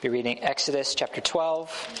Be reading Exodus chapter 12,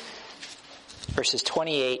 verses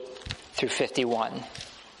 28 through 51.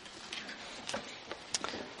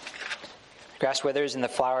 Grass withers and the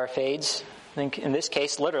flower fades. I think in this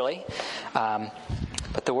case, literally.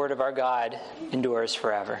 But the word of our God endures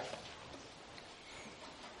forever.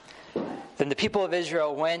 Then the people of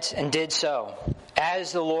Israel went and did so.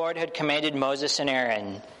 As the Lord had commanded Moses and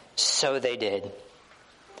Aaron, so they did.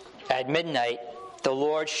 At midnight, the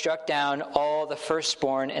Lord struck down all the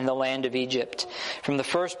firstborn in the land of Egypt, from the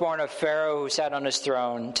firstborn of Pharaoh who sat on his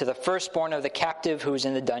throne, to the firstborn of the captive who was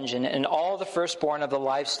in the dungeon, and all the firstborn of the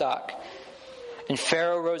livestock. And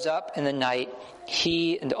Pharaoh rose up in the night,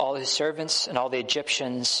 he and all his servants and all the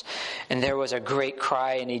Egyptians, and there was a great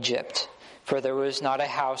cry in Egypt, for there was not a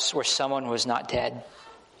house where someone was not dead.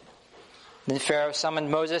 Then Pharaoh summoned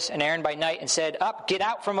Moses and Aaron by night and said, "Up, get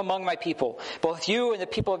out from among my people, both you and the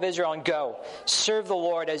people of Israel, and go. Serve the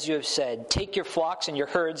Lord as you have said. Take your flocks and your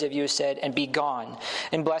herds, as you have said, and be gone,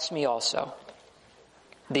 and bless me also."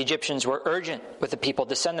 The Egyptians were urgent with the people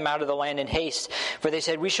to send them out of the land in haste, for they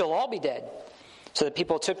said, "We shall all be dead." So the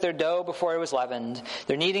people took their dough before it was leavened,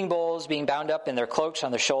 their kneading bowls being bound up in their cloaks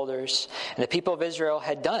on their shoulders. And the people of Israel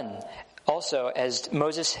had done also as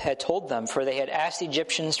Moses had told them, for they had asked the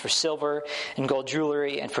Egyptians for silver and gold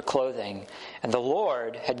jewelry and for clothing. And the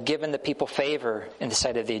Lord had given the people favor in the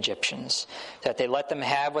sight of the Egyptians, so that they let them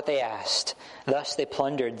have what they asked. Thus they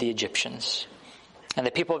plundered the Egyptians. And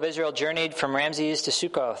the people of Israel journeyed from Ramses to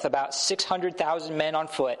Succoth, about 600,000 men on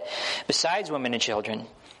foot, besides women and children.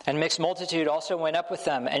 And mixed multitude also went up with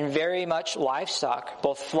them, and very much livestock,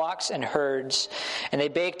 both flocks and herds. And they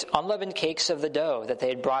baked unleavened cakes of the dough that they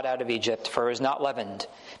had brought out of Egypt, for it was not leavened,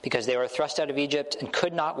 because they were thrust out of Egypt and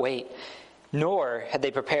could not wait, nor had they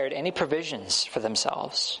prepared any provisions for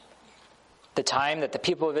themselves. The time that the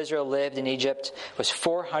people of Israel lived in Egypt was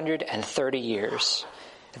 430 years.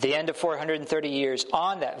 At the end of 430 years,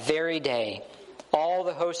 on that very day, all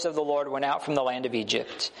the hosts of the Lord went out from the land of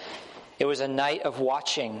Egypt. It was a night of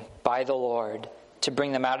watching by the Lord to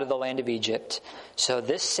bring them out of the land of Egypt. So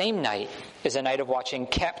this same night is a night of watching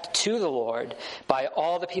kept to the Lord by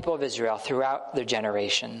all the people of Israel throughout their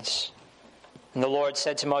generations. And the Lord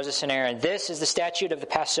said to Moses and Aaron, "This is the statute of the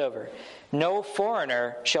Passover. No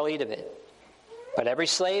foreigner shall eat of it. But every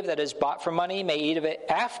slave that is bought for money may eat of it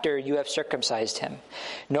after you have circumcised him.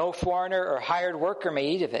 No foreigner or hired worker may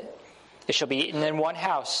eat of it. It shall be eaten in one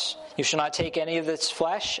house. You shall not take any of its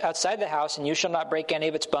flesh outside the house, and you shall not break any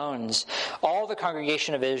of its bones. All the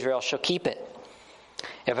congregation of Israel shall keep it.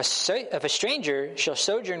 If a stranger shall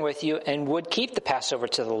sojourn with you and would keep the Passover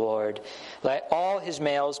to the Lord, let all his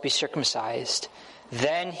males be circumcised.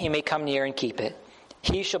 Then he may come near and keep it.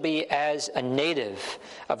 He shall be as a native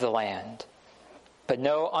of the land. But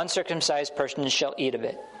no uncircumcised person shall eat of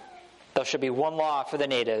it. There shall be one law for the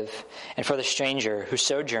native and for the stranger who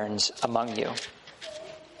sojourns among you."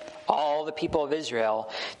 All the people of Israel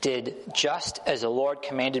did just as the Lord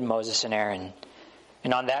commanded Moses and Aaron.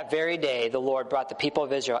 And on that very day, the Lord brought the people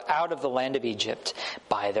of Israel out of the land of Egypt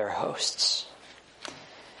by their hosts.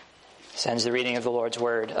 This ends the reading of the Lord's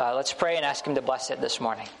word. Let's pray and ask him to bless it this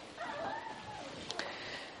morning.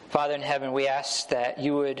 Father in heaven, we ask that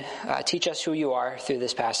you would teach us who you are through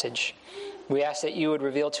this passage. We ask that you would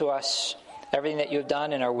reveal to us everything that you have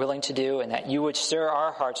done and are willing to do, and that you would stir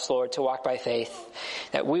our hearts, Lord, to walk by faith,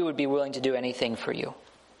 that we would be willing to do anything for you.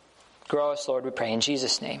 Grow us, Lord, we pray in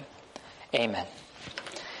Jesus' name. Amen.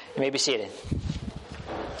 You may be seated.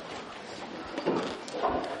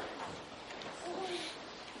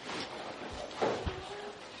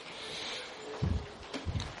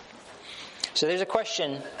 So there's a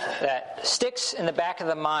question that sticks in the back of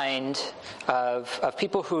the mind of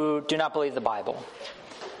people who do not believe the Bible.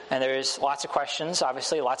 And there's lots of questions,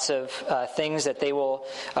 obviously, lots of things that they will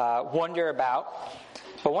wonder about.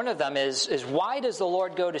 But one of them is why does the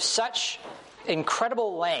Lord go to such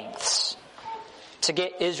incredible lengths to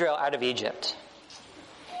get Israel out of Egypt?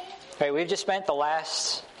 Right, we've just spent the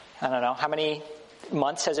last, I don't know, how many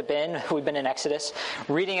months has it been? We've been in Exodus,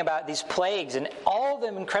 reading about these plagues and all the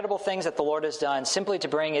incredible things that the Lord has done simply to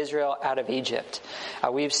bring Israel out of Egypt.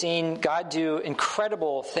 We've seen God do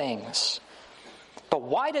incredible things. But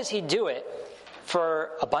why does he do it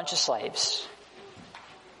for a bunch of slaves?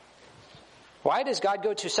 Why does God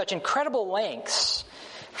go to such incredible lengths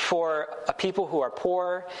for a people who are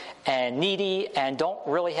poor and needy and don't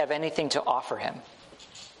really have anything to offer him?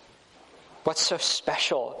 What's so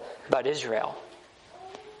special about Israel?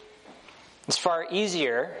 It's far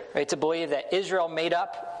easier, right, to believe that Israel made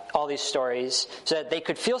up all these stories so that they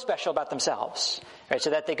could feel special about themselves, right? So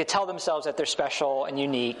that they could tell themselves that they're special and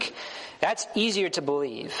unique. That's easier to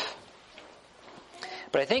believe.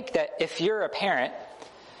 But I think that if you're a parent,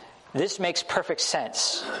 this makes perfect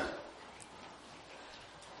sense.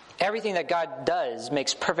 Everything that God does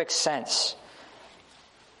makes perfect sense.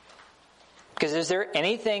 Because is there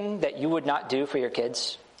anything that you would not do for your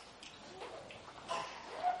kids?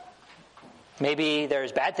 Maybe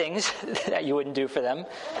there's bad things that you wouldn't do for them,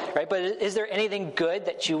 right? But is there anything good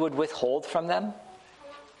that you would withhold from them?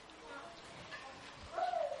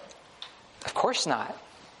 Of course not.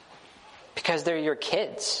 Because they're your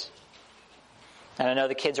kids. And I know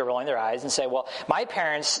the kids are rolling their eyes and say, well, my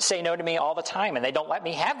parents say no to me all the time and they don't let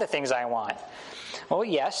me have the things I want. Well,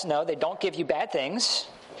 yes, no, they don't give you bad things,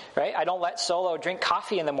 right? I don't let Solo drink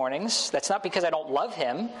coffee in the mornings. That's not because I don't love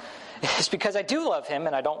him. It's because I do love him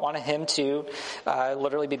and I don't want him to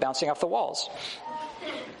literally be bouncing off the walls.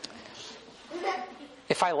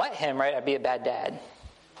 If I let him, right, I'd be a bad dad.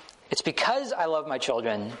 It's because I love my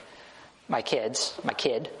children, my kid,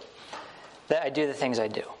 that I do the things I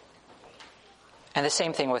do. And the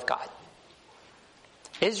same thing with God.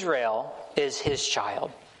 Israel is his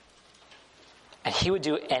child. And he would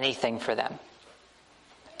do anything for them.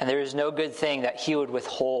 And there is no good thing that he would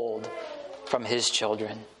withhold from his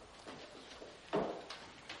children.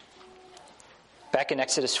 Back in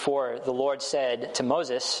Exodus 4, the Lord said to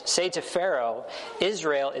Moses, "Say to Pharaoh,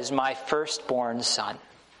 Israel is my firstborn son."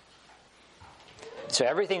 So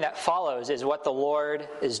everything that follows is what the Lord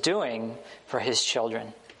is doing for his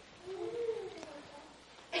children.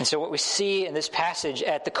 And so what we see in this passage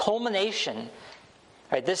at the culmination,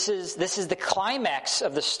 right, this is the climax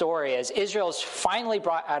of the story as Israel is finally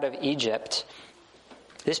brought out of Egypt.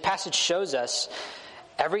 This passage shows us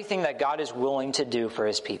everything that God is willing to do for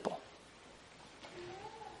his people.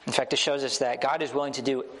 In fact, it shows us that God is willing to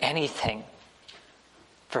do anything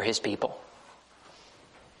for his people.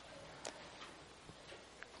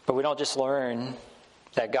 But we don't just learn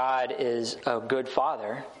that God is a good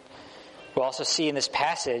father. We'll also see in this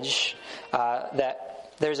passage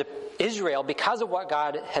that there's Israel, because of what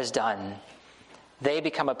God has done, they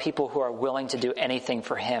become a people who are willing to do anything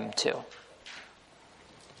for him too.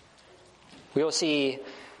 We will see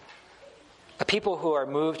a people who are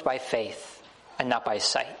moved by faith and not by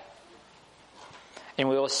sight. And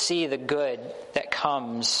we will see the good that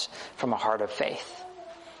comes from a heart of faith.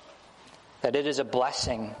 That it is a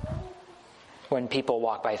blessing when people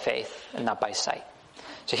walk by faith and not by sight.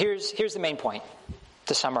 So here's the main point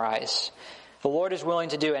to summarize. The Lord is willing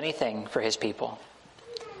to do anything for his people.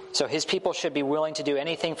 So his people should be willing to do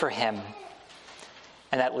anything for him.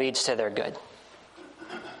 And that leads to their good.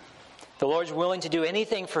 The Lord's willing to do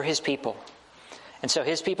anything for his people. And so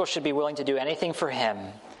his people should be willing to do anything for him.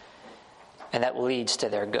 And that leads to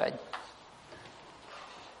their good.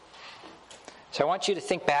 So I want you to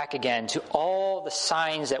think back again to all the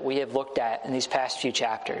signs that we have looked at in these past few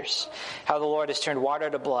chapters. How the Lord has turned water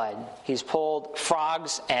to blood. He's pulled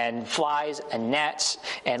frogs and flies and gnats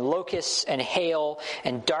and locusts and hail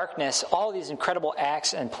and darkness. All these incredible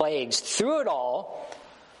acts and plagues. Through it all,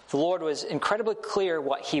 the Lord was incredibly clear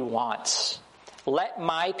what he wants. Let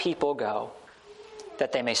my people go,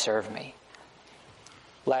 that they may serve me.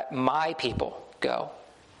 Let my people go.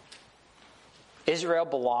 Israel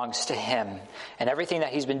belongs to him. And everything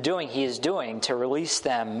that he's been doing, he is doing to release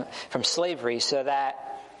them from slavery so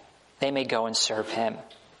that they may go and serve him.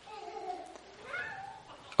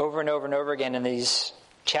 Over and over and over again in these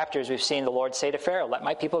chapters, we've seen the Lord say to Pharaoh, let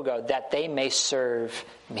my people go, that they may serve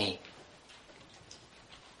me.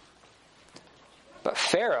 But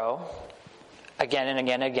Pharaoh, again and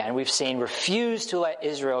again and again, we've seen refuse to let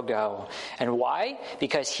Israel go. And why?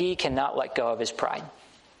 Because he cannot let go of his pride.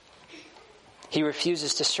 He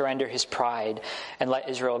refuses to surrender his pride and let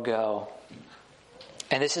Israel go.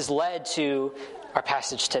 And this has led to our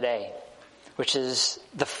passage today, which is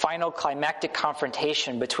the final climactic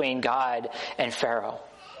confrontation between God and Pharaoh.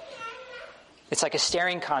 It's like a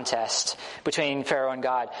staring contest between Pharaoh and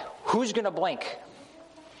God. Who's going to blink?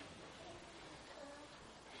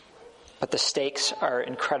 But the stakes are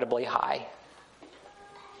incredibly high.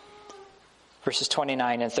 Verses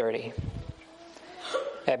 29 and 30.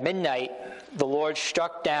 At midnight, the Lord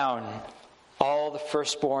struck down all the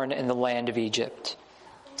firstborn in the land of Egypt,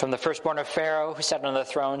 from the firstborn of Pharaoh who sat on the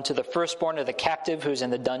throne to the firstborn of the captive who's in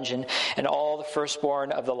the dungeon, and all the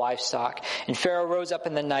firstborn of the livestock. And Pharaoh rose up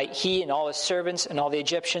in the night, he and all his servants and all the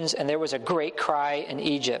Egyptians, and there was a great cry in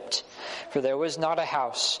Egypt, for there was not a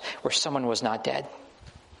house where someone was not dead.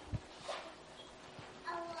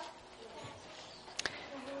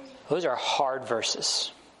 Those are hard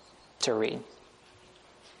verses to read.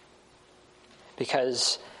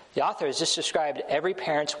 Because the author has just described every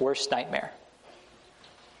parent's worst nightmare.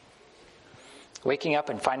 Waking up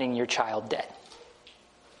and finding your child dead.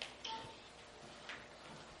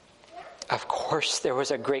 Of course, there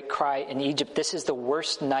was a great cry in Egypt. This is the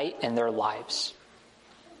worst night in their lives.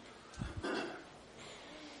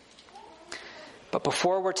 But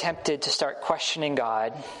before we're tempted to start questioning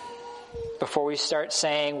God, before we start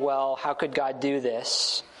saying, well, how could God do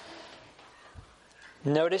this?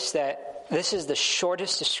 Notice that this is the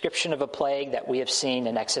shortest description of a plague that we have seen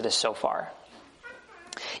in Exodus so far.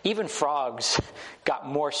 Even frogs got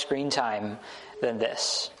more screen time than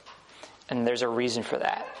this. And there's a reason for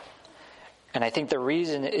that. And I think the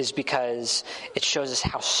reason is because it shows us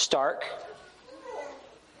how stark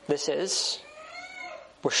this is.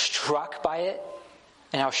 We're struck by it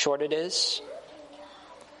and how short it is.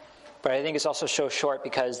 But I think it's also so short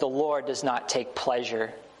because the Lord does not take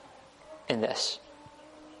pleasure in this.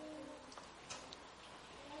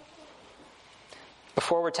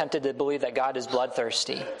 Before we're tempted to believe that God is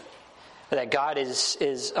bloodthirsty, or that God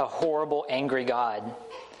is a horrible, angry God,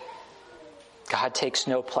 God takes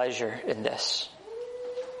no pleasure in this.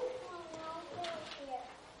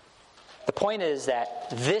 The point is that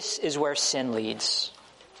this is where sin leads.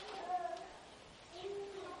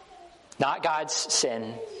 Not God's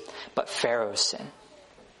sin, but Pharaoh's sin.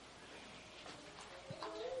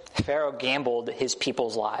 Pharaoh gambled his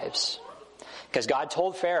people's lives. Because God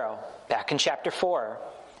told Pharaoh, back in chapter 4,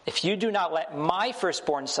 if you do not let my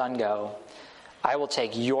firstborn son go, I will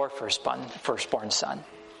take your firstborn son.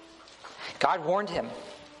 God warned him.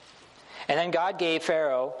 And then God gave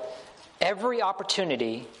Pharaoh every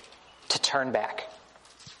opportunity to turn back.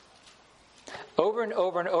 Over and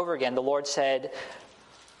over and over again, the Lord said,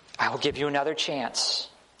 I will give you another chance.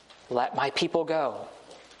 Let my people go.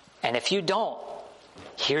 And if you don't,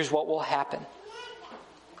 here's what will happen.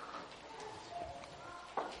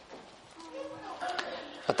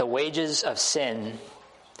 But the wages of sin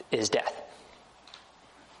is death.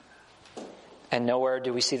 And nowhere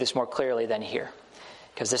do we see this more clearly than here.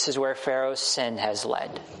 Because this is where Pharaoh's sin has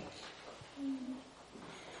led.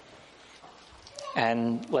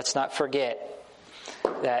 And let's not forget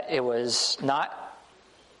that it was not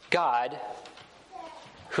God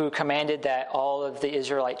who commanded that all of the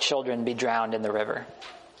Israelite children be drowned in the river.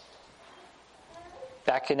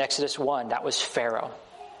 Back in Exodus 1, that was Pharaoh.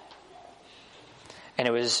 And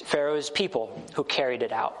it was Pharaoh's people who carried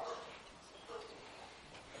it out.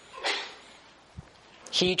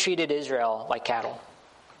 He treated Israel like cattle.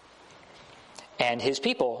 And his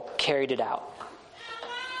people carried it out.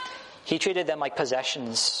 He treated them like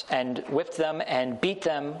possessions and whipped them and beat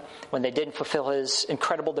them when they didn't fulfill his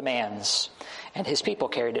incredible demands. And his people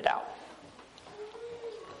carried it out.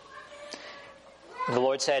 The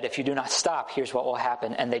Lord said, if you do not stop, here's what will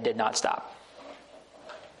happen. And they did not stop.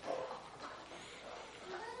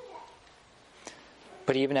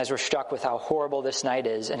 But even as we're struck with how horrible this night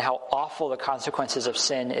is and how awful the consequences of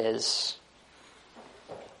sin is,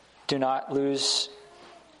 do not lose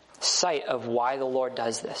sight of why the Lord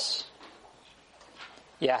does this.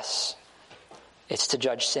 Yes, it's to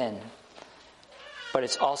judge sin, but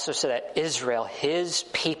it's also so that Israel, his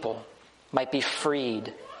people, might be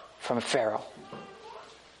freed from Pharaoh.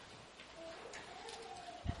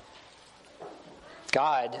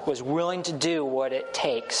 God was willing to do what it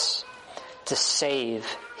takes to save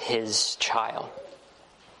his child.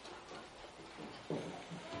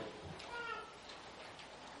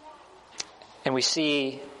 And we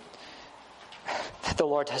see that the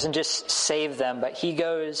Lord doesn't just save them, but he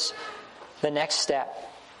goes the next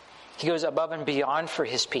step. He goes above and beyond for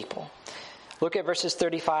his people. Look at verses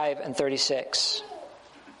 35 and 36.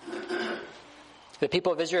 The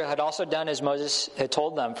people of Israel had also done as Moses had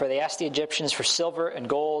told them, for they asked the Egyptians for silver and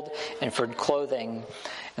gold and for clothing.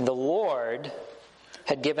 And the Lord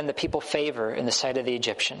had given the people favor in the sight of the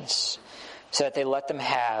Egyptians, so that they let them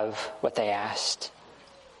have what they asked.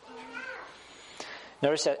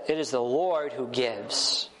 Notice that it is the Lord who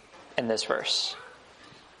gives in this verse.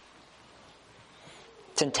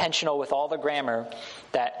 It's intentional with all the grammar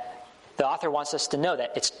that the author wants us to know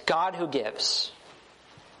that it's God who gives.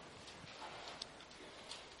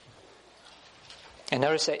 And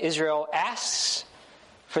notice that Israel asks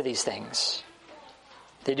for these things.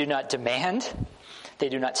 They do not demand. They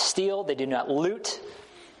do not steal. They do not loot.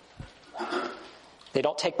 They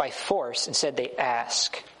don't take by force. Instead, they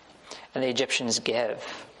ask. And the Egyptians give.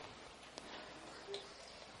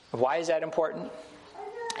 Why is that important?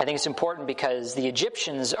 I think it's important because the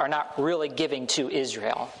Egyptians are not really giving to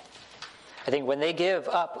Israel. I think when they give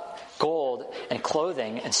up gold and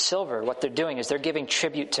clothing and silver, what they're doing is they're giving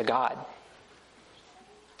tribute to God.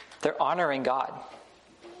 They're honoring God.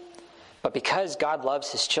 But because God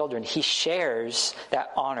loves his children, he shares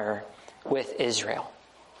that honor with Israel.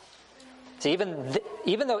 So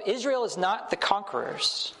even though Israel is not the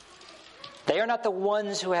conquerors, They are not the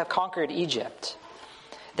ones who have conquered Egypt.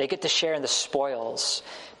 They get to share in the spoils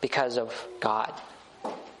because of God.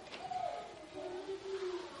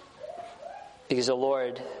 Because the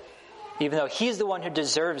Lord, even though He's the one who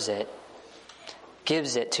deserves it,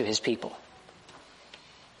 gives it to His people.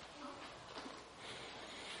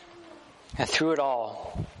 And through it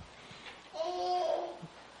all,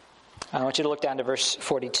 I want you to look down to verse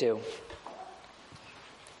 42.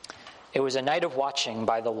 It was a night of watching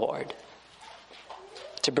by the Lord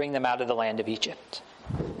to bring them out of the land of Egypt.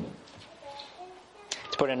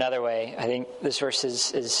 To put it another way, I think this verse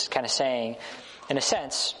is kind of saying, in a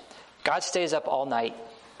sense, God stays up all night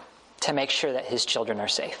to make sure that His children are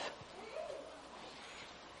safe.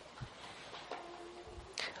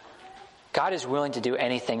 God is willing to do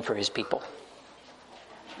anything for His people.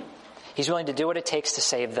 He's willing to do what it takes to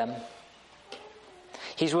save them.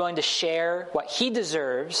 He's willing to share what He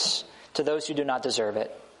deserves to those who do not deserve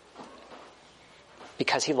it,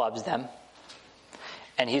 because He loves them.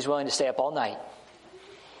 And He's willing to stay up all night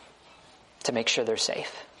to make sure they're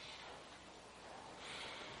safe.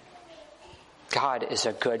 God is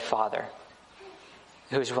a good Father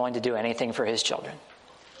who is willing to do anything for His children.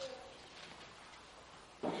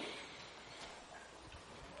 But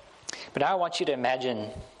now I want you to imagine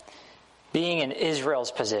being in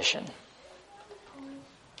Israel's position.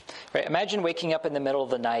 Right? Imagine waking up in the middle of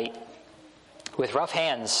the night with rough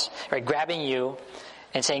hands, right, grabbing you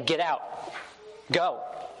and saying, "Get out. Go.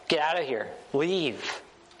 Get out of here. Leave."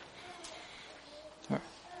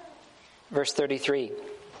 Verse 33.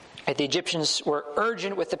 Right, the Egyptians were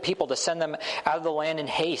urgent with the people to send them out of the land in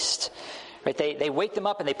haste. Right, they wake them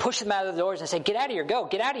up and they push them out of the doors and say, "Get out of here. Go.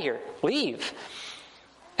 Get out of here. Leave."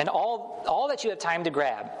 And all that you have time to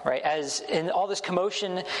grab, right, as in all this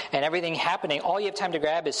commotion and everything happening, all you have time to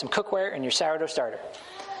grab is some cookware and your sourdough starter.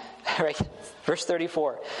 Right? Verse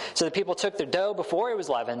 34. So the people took their dough before it was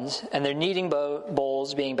leavened, and their kneading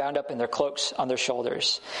bowls being bound up in their cloaks on their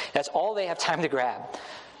shoulders. That's all they have time to grab.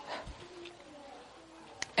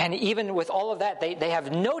 And even with all of that, they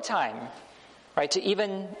have no time, right, to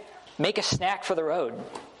even make a snack for the road.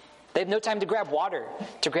 They have no time to grab water,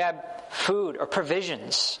 to grab food or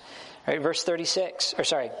provisions. Right? Verse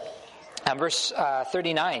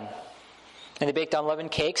 39. And they baked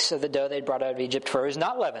unleavened cakes of the dough they'd brought out of Egypt, for it was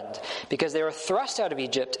not leavened, because they were thrust out of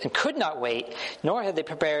Egypt and could not wait, nor had they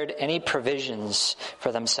prepared any provisions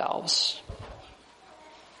for themselves.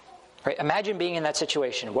 Right? Imagine being in that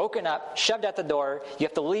situation, woken up, shoved out the door. You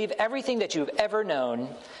have to leave everything that you've ever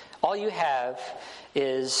known. All you have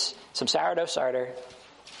is some sourdough starter,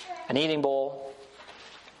 an eating bowl,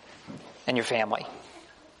 and your family.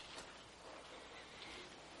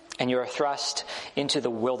 And you are thrust into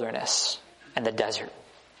the wilderness and the desert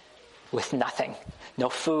with nothing. No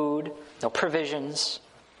food, no provisions.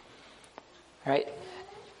 Right?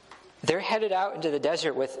 They're headed out into the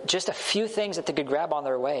desert with just a few things that they could grab on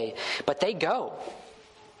their way. But they go.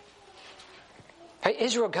 Right?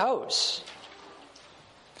 Israel goes.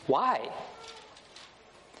 Why?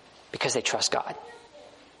 Because they trust God.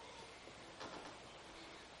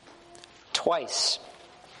 Twice,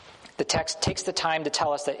 the text takes the time to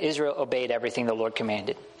tell us that Israel obeyed everything the Lord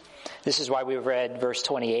commanded. This is why we read verse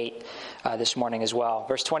 28 this morning as well.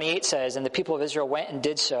 Verse 28 says, "And the people of Israel went and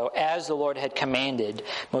did so as the Lord had commanded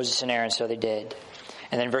Moses and Aaron, so they did."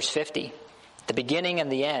 And then verse 50, the beginning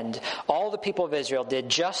and the end, all the people of Israel did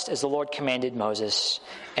just as the Lord commanded Moses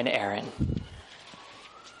and Aaron.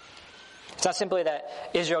 It's not simply that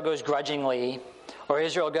Israel goes grudgingly, or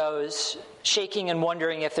Israel goes shaking and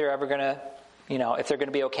wondering if they're ever going to, if they're going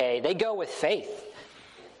to be okay. They go with faith.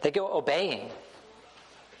 They go obeying.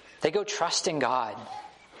 They go trusting God.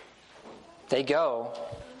 They go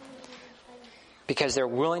because they're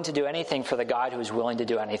willing to do anything for the God who is willing to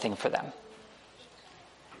do anything for them.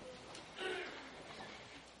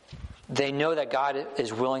 They know that God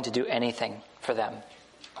is willing to do anything for them.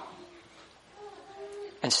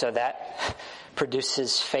 And so that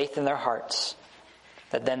produces faith in their hearts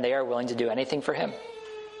that then they are willing to do anything for Him,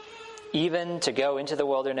 even to go into the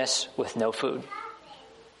wilderness with no food,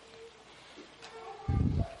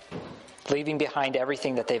 leaving behind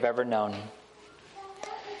everything that they've ever known.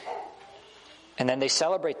 And then they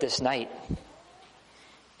celebrate this night.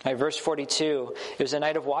 Right, verse 42, it was a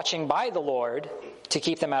night of watching by the Lord to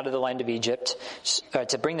keep them out of the land of Egypt,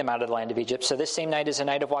 to bring them out of the land of Egypt. So this same night is a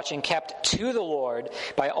night of watching kept to the Lord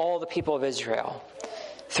by all the people of Israel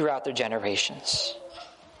throughout their generations.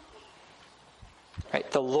 Right,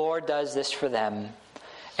 the Lord does this for them,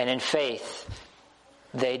 and in faith,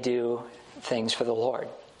 they do things for the Lord.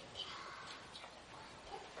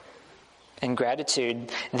 In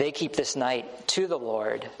gratitude, they keep this night to the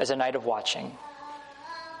Lord as a night of watching,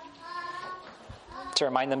 to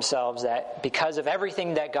remind themselves that because of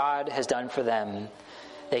everything that God has done for them,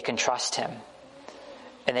 they can trust him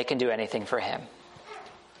and they can do anything for him.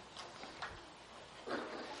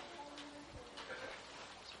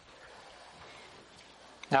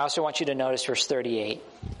 Now, I also want you to notice verse 38.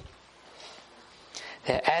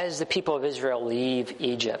 That as the people of Israel leave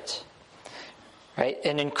Egypt, right,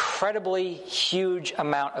 an incredibly huge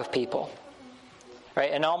amount of people,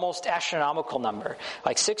 right, an almost astronomical number,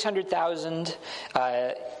 like 600,000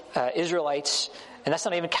 Israelites, and that's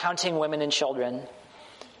not even counting women and children,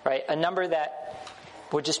 right, a number that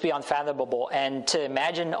would just be unfathomable. And to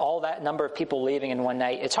imagine all that number of people leaving in one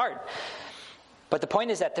night, it's hard. But the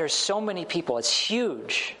point is that there's so many people. It's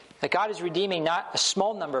huge. That God is redeeming not a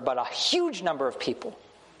small number, but a huge number of people.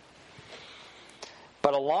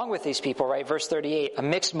 But along with these people, right, verse 38, a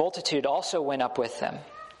mixed multitude also went up with them.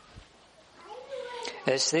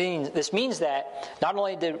 This means that not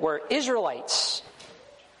only were Israelites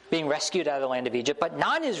being rescued out of the land of Egypt, but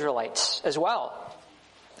non-Israelites as well.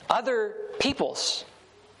 Other peoples.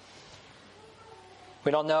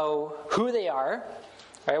 We don't know who they are.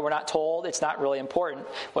 Right? We're not told. It's not really important.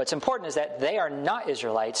 What's important is that they are not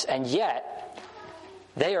Israelites, and yet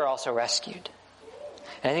they are also rescued.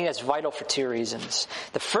 And I think that's vital for two reasons.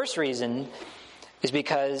 The first reason is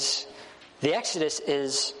because the Exodus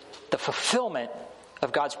is the fulfillment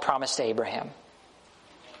of God's promise to Abraham.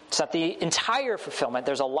 It's not the entire fulfillment.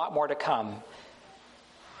 There's a lot more to come.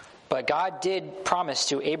 But God did promise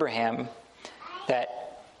to Abraham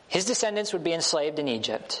that his descendants would be enslaved in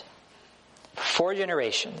Egypt 4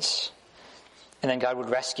 generations, and then God would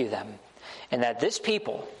rescue them, and that this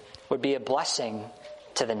people would be a blessing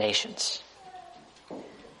to the nations.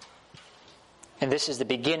 And this is the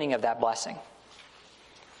beginning of that blessing.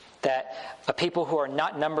 That a people who are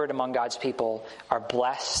not numbered among God's people are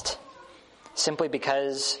blessed simply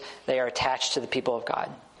because they are attached to the people of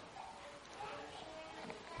God.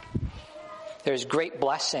 There's great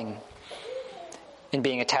blessing in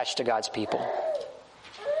being attached to God's people,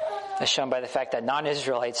 as shown by the fact that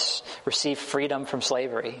non-Israelites receive freedom from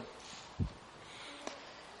slavery.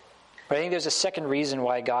 But I think there's a second reason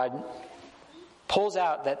why God pulls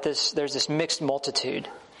out that there's this mixed multitude,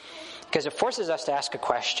 because it forces us to ask a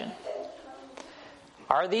question.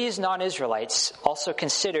 Are these non-Israelites also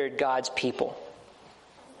considered God's people?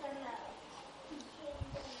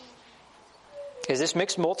 Is this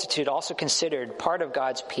mixed multitude also considered part of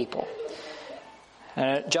God's people?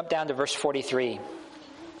 Jump down to verse 43.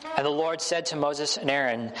 And the Lord said to Moses and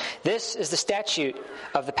Aaron, "This is the statute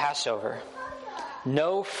of the Passover.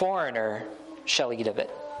 No foreigner shall eat of it."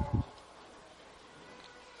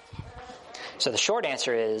 So the short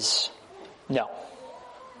answer is no.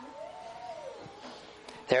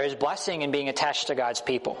 There is blessing in being attached to God's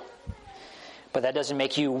people, but that doesn't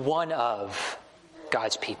make you one of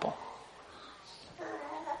God's people.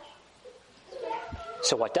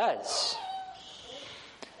 So what does?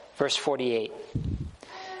 Verse 48.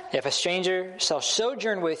 If a stranger shall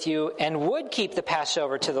sojourn with you and would keep the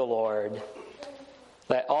Passover to the Lord,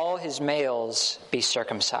 let all his males be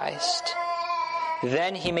circumcised.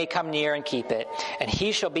 Then he may come near and keep it, and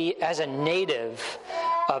he shall be as a native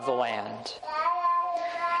of the land.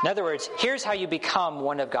 In other words, here's how you become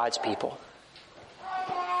one of God's people.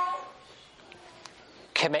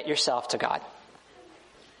 Commit yourself to God.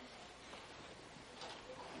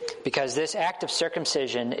 Because this act of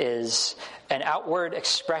circumcision is an outward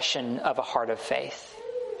expression of a heart of faith.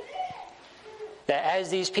 That as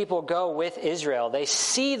these people go with Israel, they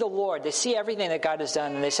see the Lord, they see everything that God has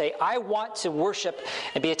done, and they say, I want to worship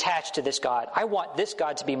and be attached to this God. I want this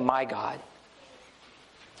God to be my God.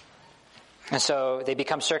 And so they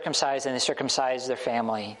become circumcised, and they circumcise their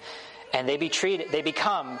family. And they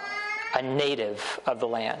become a native of the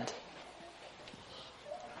land.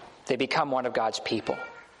 They become one of God's people.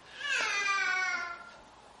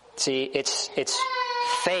 See, it's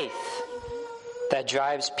faith that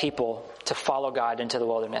drives people to follow God into the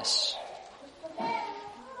wilderness.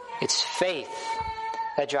 It's faith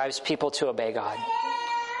that drives people to obey God.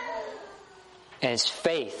 And it's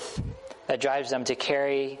faith that drives them to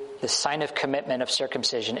carry the sign of commitment of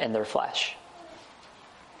circumcision in their flesh,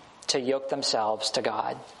 to yoke themselves to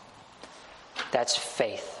God. That's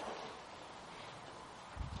faith.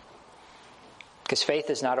 Because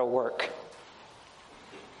faith is not a work.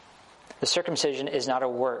 The circumcision is not a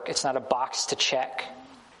work. It's not a box to check.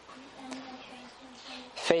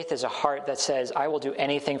 Faith is a heart that says, I will do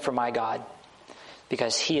anything for my God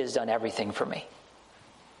because he has done everything for me.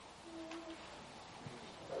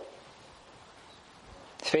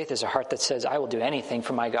 Faith is a heart that says, I will do anything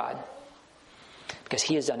for my God because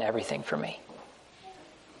he has done everything for me.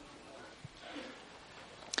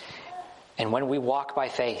 And when we walk by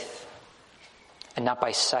faith and not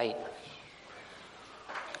by sight,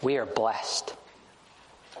 we are blessed.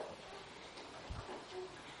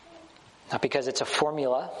 Not because it's a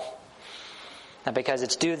formula, not because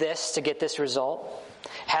it's do this to get this result.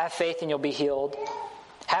 Have faith and you'll be healed.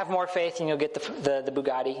 Have more faith and you'll get the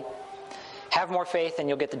Bugatti. Have more faith and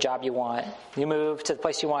you'll get the job you want. You move to the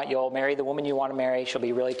place you want, you'll marry the woman you want to marry. She'll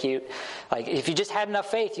be really cute. Like, if you just had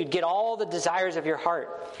enough faith, you'd get all the desires of your heart.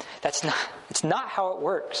 It's not how it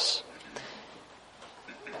works.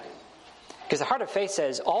 Because the heart of faith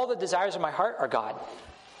says, all the desires of my heart are God.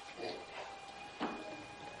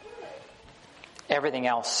 Everything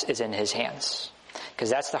else is in his hands. Because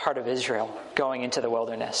that's the heart of Israel going into the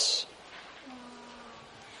wilderness.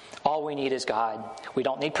 All we need is God. We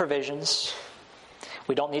don't need provisions.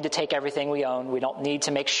 We don't need to take everything we own. We don't need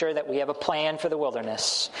to make sure that we have a plan for the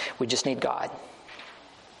wilderness. We just need God.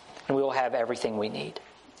 And we will have everything we need.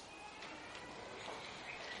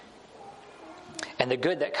 And the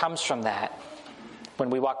good that comes from that,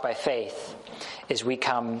 when we walk by faith, is we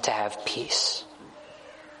come to have peace.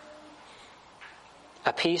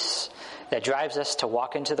 A peace that drives us to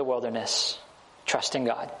walk into the wilderness, trusting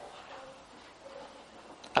God.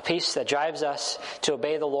 A peace that drives us to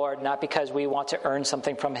obey the Lord, not because we want to earn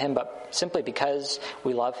something from him, but simply because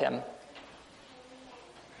we love him.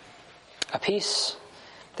 A peace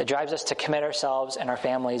that drives us to commit ourselves and our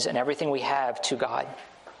families and everything we have to God.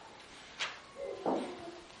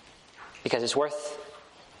 Because it's worth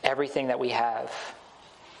everything that we have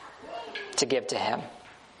to give to him.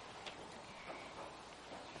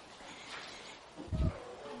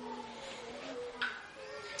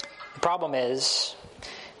 The problem is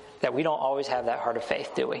that we don't always have that heart of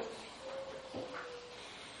faith, do we?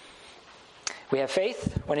 We have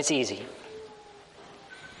faith when it's easy.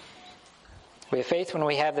 We have faith when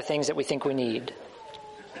we have the things that we think we need.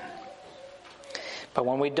 But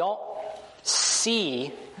when we don't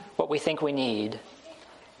see what we think we need,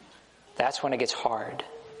 that's when it gets hard.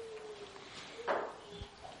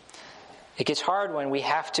 It gets hard when we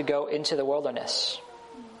have to go into the wilderness.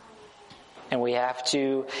 And we have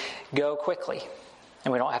to go quickly.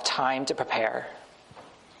 And we don't have time to prepare.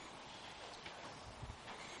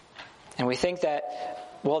 And we think that,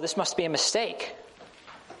 well, this must be a mistake.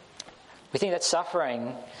 We think that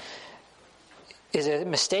suffering is a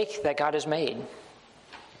mistake that God has made.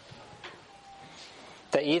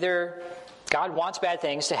 That either God wants bad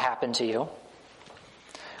things to happen to you,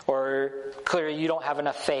 or clearly you don't have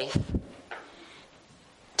enough faith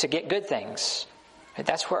to get good things.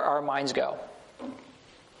 That's where our minds go.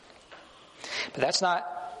 But that's not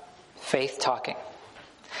faith talking.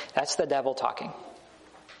 That's the devil talking.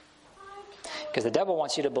 Because the devil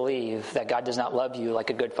wants you to believe that God does not love you like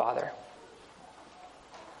a good father.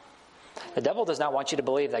 The devil does not want you to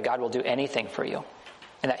believe that God will do anything for you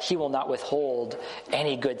and that he will not withhold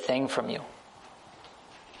any good thing from you.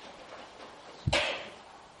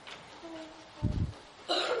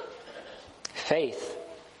 Faith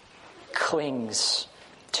clings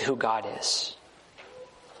to who God is.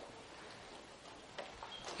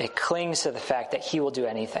 It clings to the fact that he will do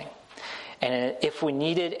anything. And if we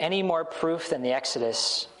needed any more proof than the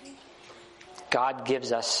Exodus, God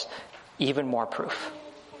gives us even more proof.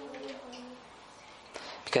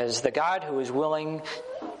 Because the God who was willing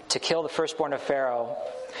to kill the firstborn of Pharaoh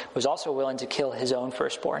was also willing to kill his own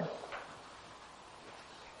firstborn.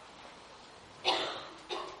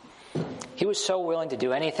 He was so willing to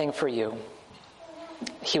do anything for you,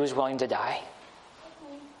 he was willing to die.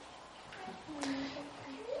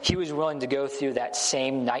 He was willing to go through that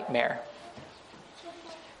same nightmare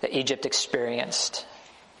that Egypt experienced.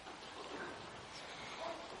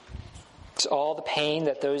 It's all the pain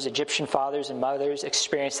that those Egyptian fathers and mothers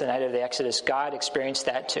experienced the night of the Exodus. God experienced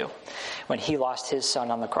that too when he lost his son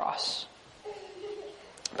on the cross.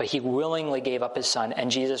 But he willingly gave up his son, and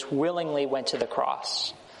Jesus willingly went to the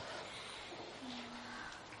cross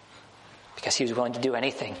because he was willing to do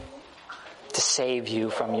anything to save you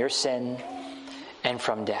from your sin and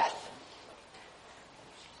from death.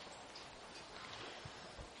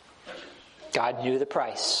 God knew the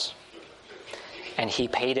price, and he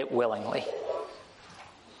paid it willingly.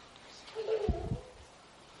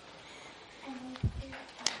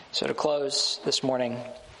 So to close this morning,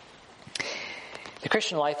 the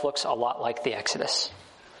Christian life looks a lot like the Exodus.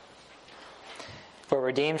 We're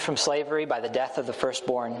redeemed from slavery by the death of the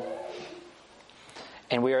firstborn,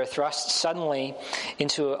 and we are thrust suddenly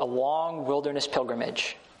into a long wilderness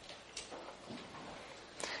pilgrimage.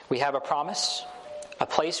 We have a promise a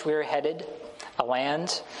place we're headed, a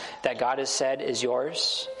land that God has said is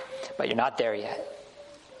yours, but you're not there yet.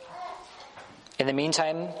 In the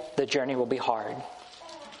meantime, the journey will be hard.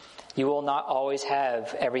 You will not always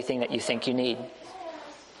have everything that you think you need.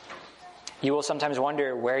 You will sometimes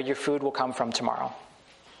wonder where your food will come from tomorrow.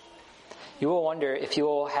 You will wonder if you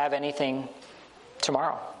will have anything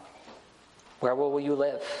tomorrow. Where will you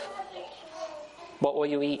live? What will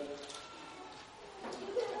you eat?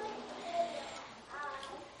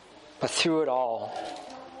 But through it all,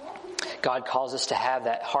 God calls us to have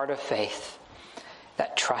that heart of faith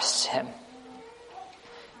that trusts Him.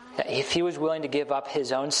 That if He was willing to give up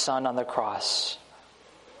His own Son on the cross,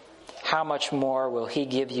 how much more will He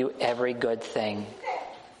give you every good thing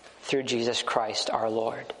through Jesus Christ our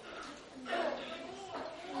Lord?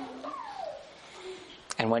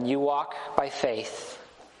 And when you walk by faith,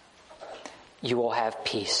 you will have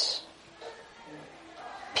peace.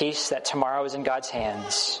 Peace that tomorrow is in God's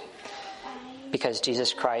hands because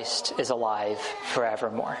Jesus Christ is alive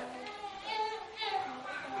forevermore.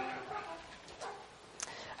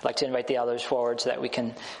 I'd like to invite the elders forward so that we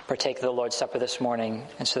can partake of the Lord's Supper this morning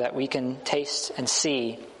and so that we can taste and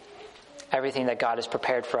see everything that God has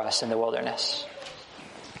prepared for us in the wilderness.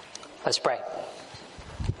 Let's pray.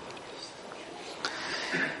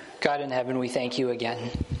 God in heaven, we thank you again.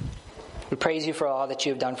 We praise you for all that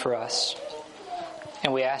you have done for us.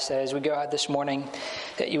 And we ask that as we go out this morning,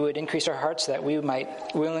 that you would increase our hearts, that we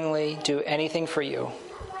might willingly do anything for you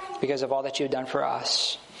because of all that you have done for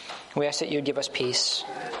us. We ask that you would give us peace,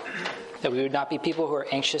 that we would not be people who are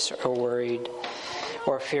anxious or worried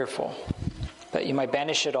or fearful, that you might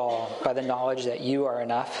banish it all by the knowledge that you are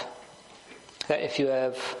enough, that if you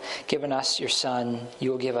have given us your Son, you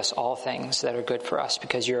will give us all things that are good for us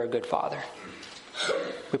because you're a good Father.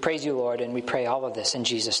 We praise you, Lord, and we pray all of this in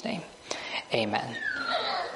Jesus' name. Amen.